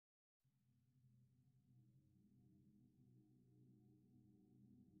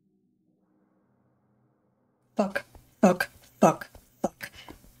Fuck, fuck, fuck, fuck.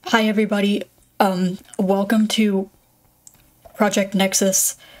 Hi everybody, welcome to Project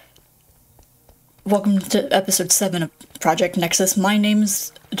Nexus. Welcome to episode 7 of Project Nexus. My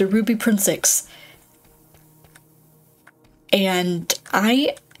name's the Ruby Princess. And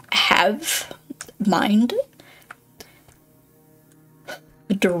I have mined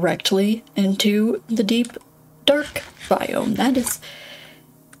directly into the deep dark biome. That is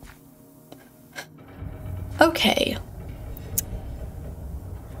okay.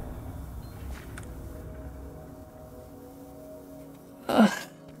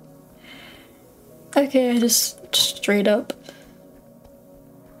 Okay, I just straight up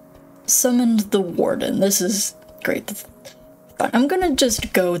summoned the warden. This is great. But I'm gonna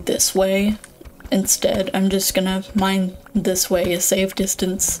just go this way instead. I'm just gonna mine this way, a safe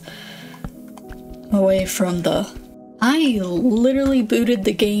distance away from the... I literally booted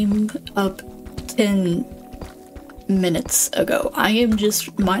the game up 10 minutes ago. I am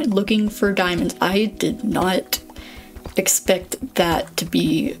just looking for diamonds. I did not expect that to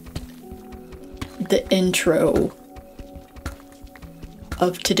be the intro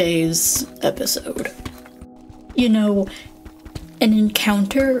of today's episode. You know, an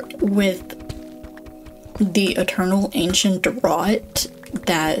encounter with the eternal ancient rot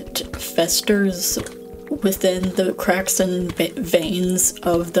that festers within the cracks and veins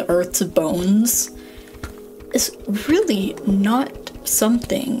of the earth's bones is really not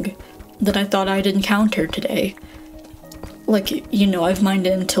something that I thought I'd encounter today. Like, you know, I've mined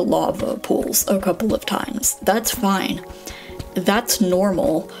into lava pools a couple of times. That's fine. That's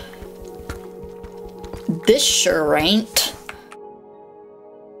normal. This sure ain't.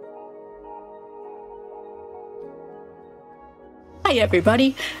 Hi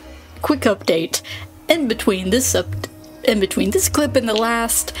everybody. Quick update. In between this clip and the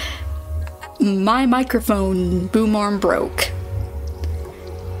last, my microphone boom arm broke.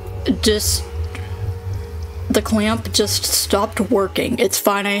 The clamp just stopped working. It's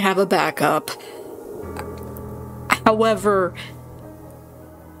fine, I have a backup. However,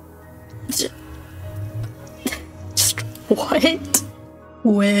 what?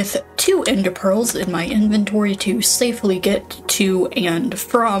 With 2 ender pearls in my inventory to safely get to and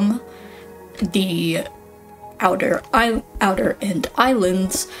from the outer end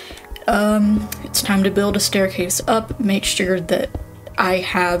islands, it's time to build a staircase up, make sure that I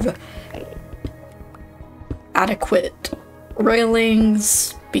have adequate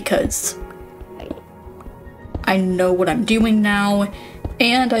railings, because I know what I'm doing now,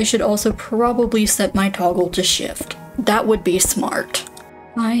 and I should also probably set my toggle to shift. That would be smart.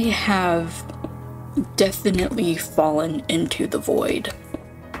 I have definitely fallen into the void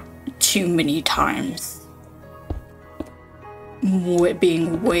too many times.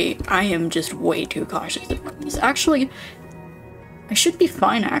 I am just way too cautious about this. Actually, I should be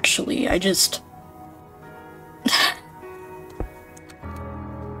fine, actually. I just...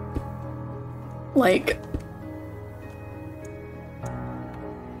 like...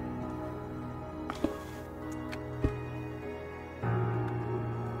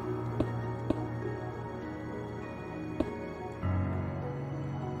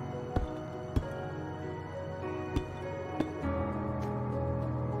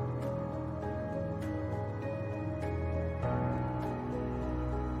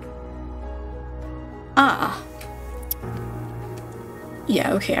 Ah.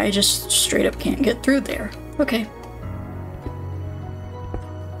 Yeah, okay, I just straight up can't get through there. Okay.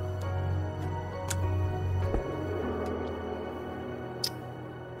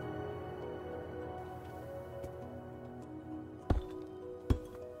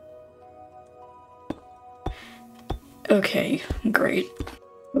 Okay, great.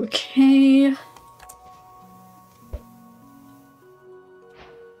 Okay.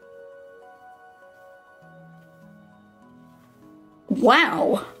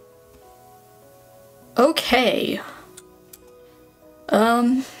 Wow. Okay.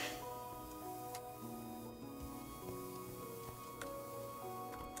 I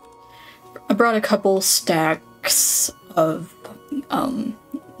brought a couple stacks of,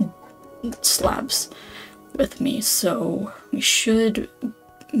 slabs with me, so we should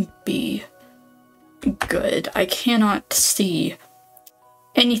be good. I cannot see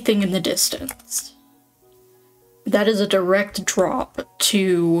anything in the distance. That is a direct drop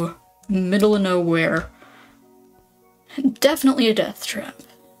to middle of nowhere. Definitely a death trap.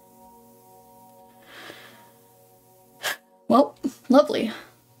 Well, lovely.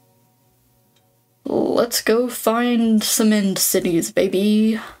 Let's go find some end cities,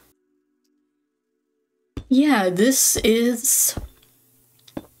 baby. Yeah, this is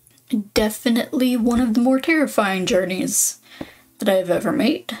Definitely one of the more terrifying journeys that I've ever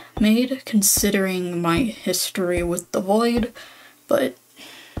made, considering my history with the void, but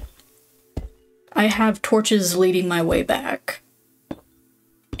I have torches leading my way back.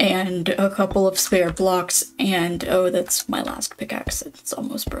 And a couple of spare blocks, and oh, that's my last pickaxe. It's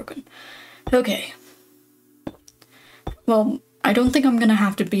almost broken. Okay. Well, I don't think I'm gonna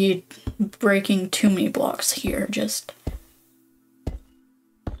have to be breaking too many blocks here,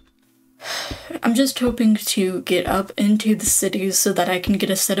 I'm just hoping to get up into the cities so that I can get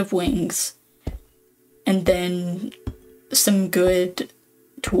a set of wings. And then some good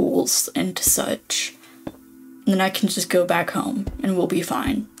tools and such. And then I can just go back home and we'll be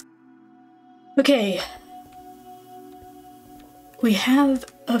fine. Okay. We have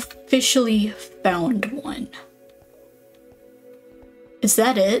officially found one. Is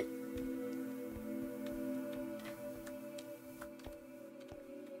that it?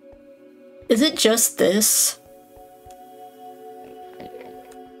 Is it just this?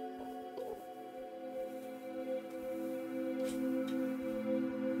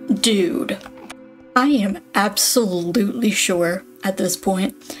 Dude, I am absolutely sure at this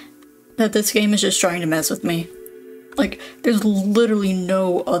point that this game is just trying to mess with me. Like, there's literally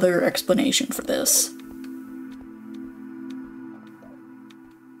no other explanation for this.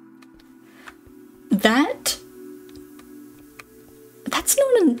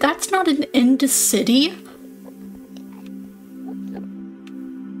 That's not an end city.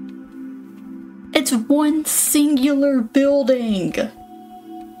 It's one singular building.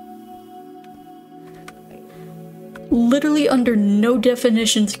 Literally under no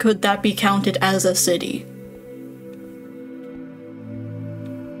definitions could that be counted as a city.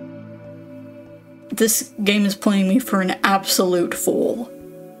 This game is playing me for an absolute fool.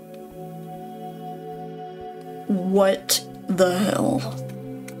 What the hell?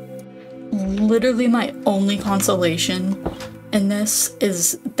 Literally my only consolation in this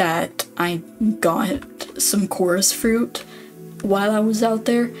is that I got some chorus fruit while I was out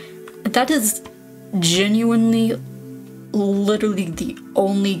there. That is genuinely literally the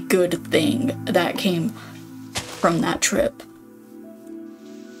only good thing that came from that trip.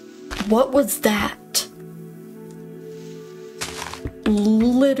 What was that?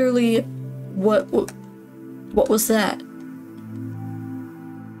 Literally, what was that?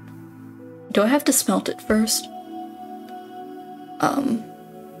 Do I have to smelt it first?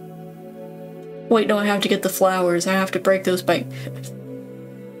 Wait, no, I have to get the flowers. I have to break those by...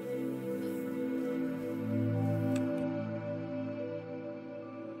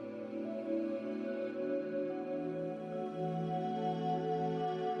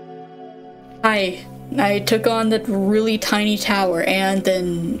 I took on that really tiny tower and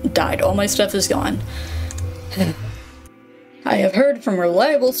then died. All my stuff is gone. I have heard from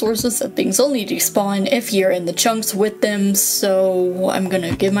reliable sources that things only despawn if you're in the chunks with them, so I'm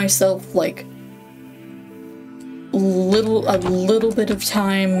gonna give myself like a little bit of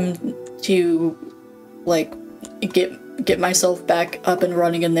time to like get myself back up and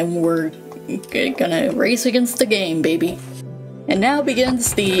running, and then we're gonna race against the game, baby. And now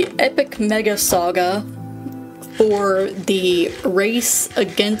begins the epic mega saga for the race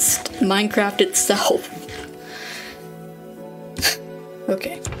against Minecraft itself.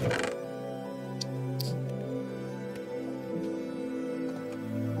 Okay.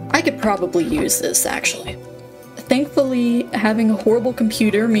 I could probably use this, actually. Thankfully, having a horrible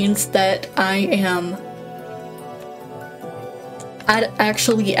computer means that I am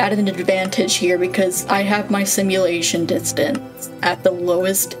actually at an advantage here because I have my simulation distance at the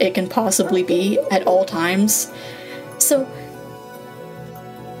lowest it can possibly be at all times. So,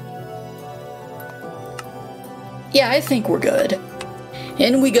 yeah, I think we're good.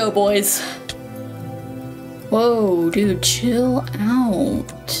 In we go, boys. Whoa, dude, chill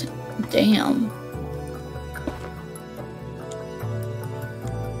out. Damn.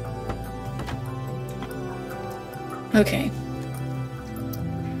 Okay.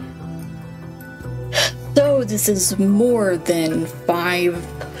 So this is more than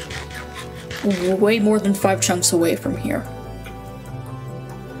way more than 5 chunks away from here.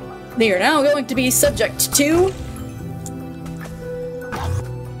 They are now going to be subject to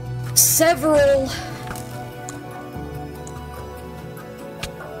several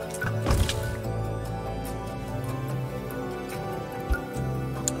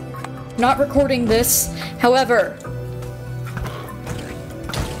not recording this, however,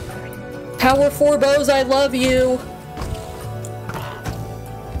 Power 4 bows, I love you.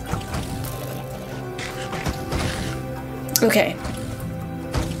 Okay.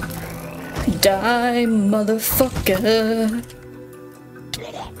 Die, motherfucker.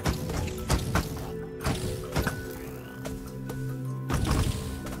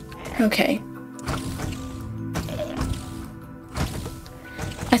 Okay.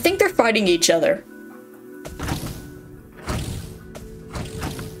 I think they're fighting each other.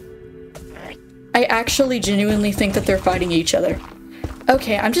 I actually genuinely think that they're fighting each other.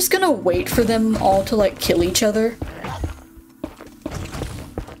 Okay, I'm just gonna wait for them all to, like, kill each other.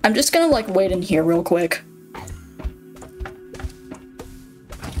 I'm just gonna, like, wait in here real quick.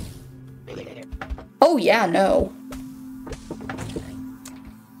 Oh, yeah, no.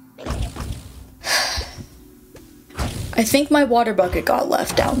 I think my water bucket got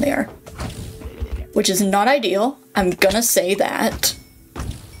left down there. Which is not ideal. I'm gonna say that.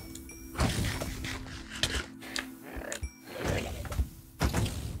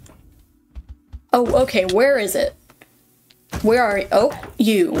 Oh, okay, where is it? Where are you? Oh,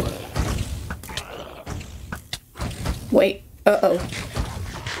 you. Wait, uh-oh.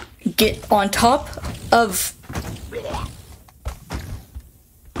 Get on top of...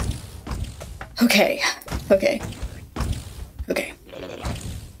 Okay, okay. Okay.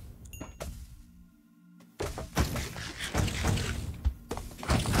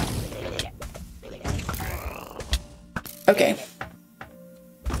 Okay.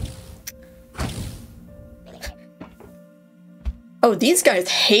 Oh, these guys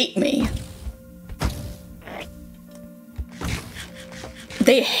hate me.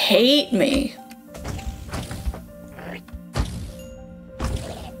 They hate me.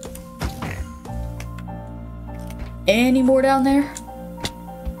 Any more down there?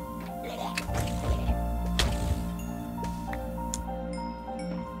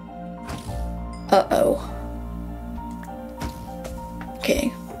 Uh-oh.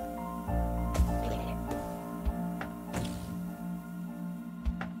 Okay.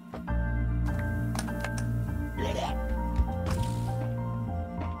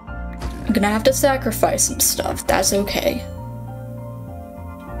 I'm gonna have to sacrifice some stuff. That's okay.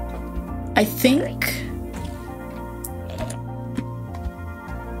 I think...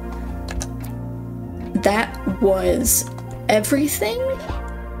 that was everything?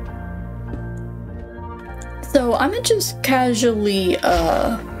 So I'm gonna just casually,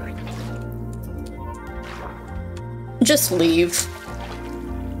 just leave.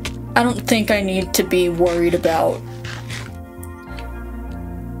 I don't think I need to be worried about...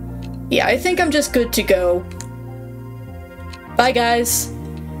 Yeah, I think I'm just good to go. Bye, guys.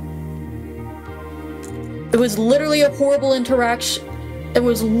 It was literally a horrible interaction. It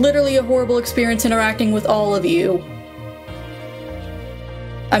was literally a horrible experience interacting with all of you.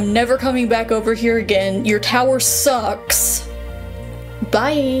 I'm never coming back over here again. Your tower sucks.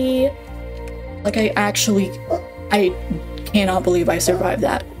 Bye. Like, I cannot believe I survived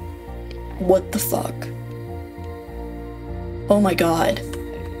that. What the fuck? Oh my god.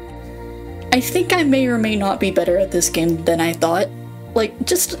 I think I may or may not be better at this game than I thought. Like,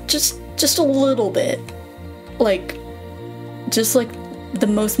 just a little bit. Like, just like the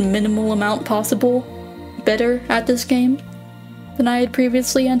most minimal amount possible better at this game than I had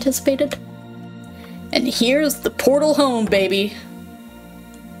previously anticipated. And here's the portal home, baby.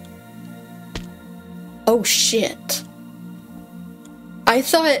 Oh shit. I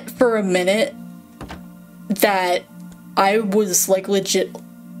thought for a minute that I was like legit...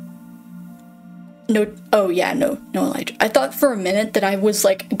 No, oh yeah, no, Elijah. I thought for a minute that I was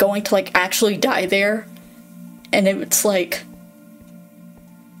like going to like actually die there. And it's like...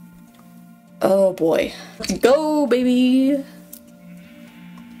 Oh boy. Let's go, baby!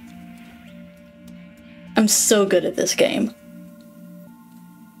 I'm so good at this game.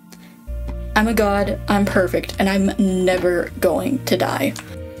 I'm a god, I'm perfect, and I'm never going to die.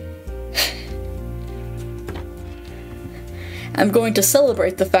 I'm going to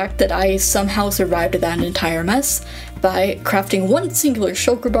celebrate the fact that I somehow survived that entire mess by crafting one singular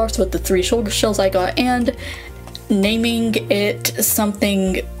shulker box with the 3 shulker shells I got and naming it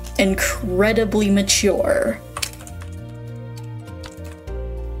something incredibly mature.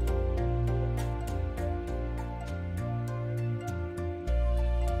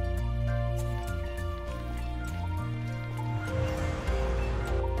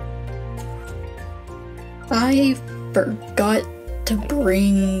 I forgot to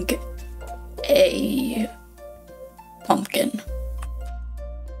bring a pumpkin.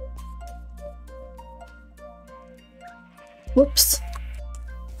 Whoops.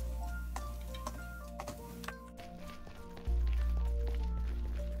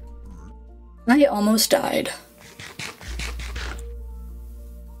 I almost died.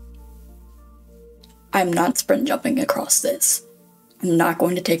 I'm not sprint jumping across this. I'm not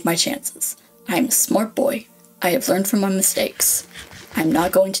going to take my chances. I'm a smart boy. I have learned from my mistakes. I'm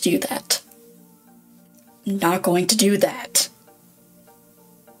not going to do that. I'm not going to do that.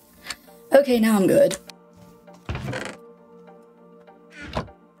 Okay, now I'm good.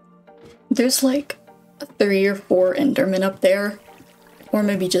 There's like 3 or 4 Endermen up there. Or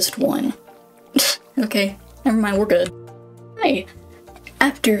maybe just 1. Okay, never mind, we're good. Hi!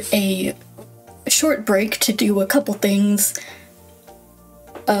 After a short break to do a couple things,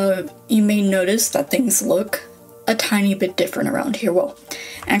 you may notice that things look a tiny bit different around here. Well,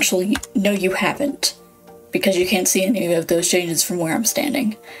 actually, no you haven't, because you can't see any of those changes from where I'm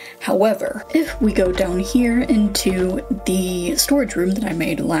standing. However, if we go down here into the storage room that I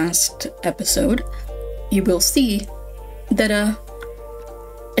made last episode, you will see that,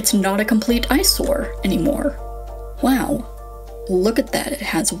 it's not a complete eyesore anymore. Wow, look at that. It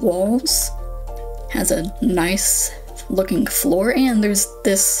has walls, has a nice looking floor, and there's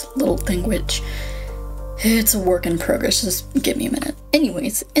this little thing which, it's a work in progress, just give me a minute.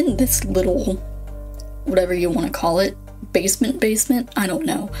 Anyways, in this little, whatever you want to call it, basement, I don't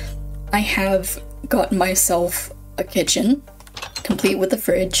know, I have gotten myself a kitchen, complete with a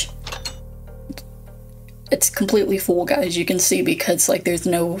fridge. It's completely full, guys, you can see, because like there's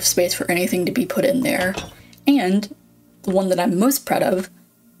no space for anything to be put in there. And the one that I'm most proud of,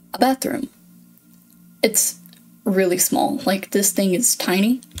 a bathroom. It's really small, like this thing is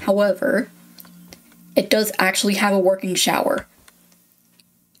tiny, however, it does actually have a working shower.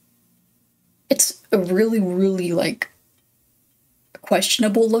 It's a really like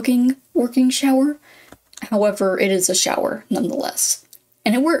questionable looking working shower, however, it is a shower nonetheless,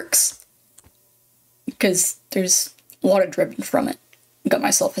 and it works. Because there's water dripping from it. Got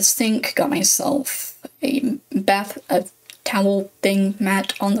myself a sink, got myself a towel thing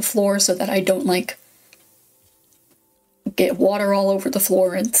mat on the floor so that I don't, like, get water all over the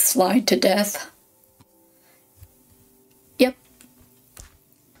floor and slide to death. Yep.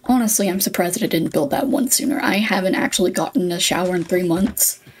 Honestly, I'm surprised that I didn't build that one sooner. I haven't actually gotten a shower in 3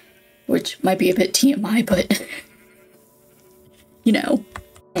 months, which might be a bit TMI, but, you know.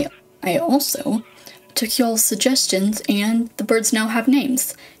 I also took y'all's suggestions, and the birds now have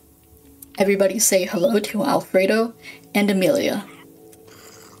names. Everybody say hello to Alfredo and Amelia.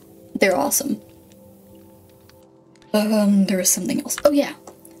 They're awesome. There was something else. Oh yeah,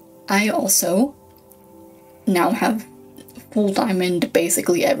 I also now have full diamond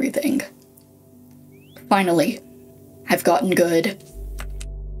basically everything. Finally, I've gotten good.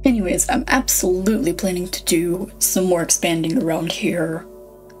 Anyways, I'm absolutely planning to do some more expanding around here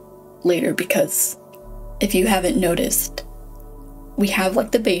later, because if you haven't noticed, we have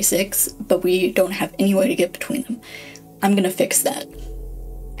like the basics, but we don't have any way to get between them. I'm gonna fix that.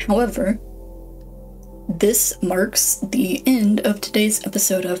 However, this marks the end of today's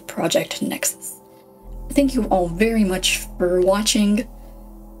episode of Project Nexus. Thank you all very much for watching.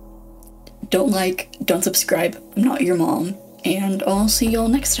 Don't like, don't subscribe, I'm not your mom, and I'll see y'all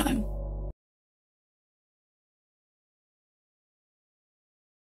next time.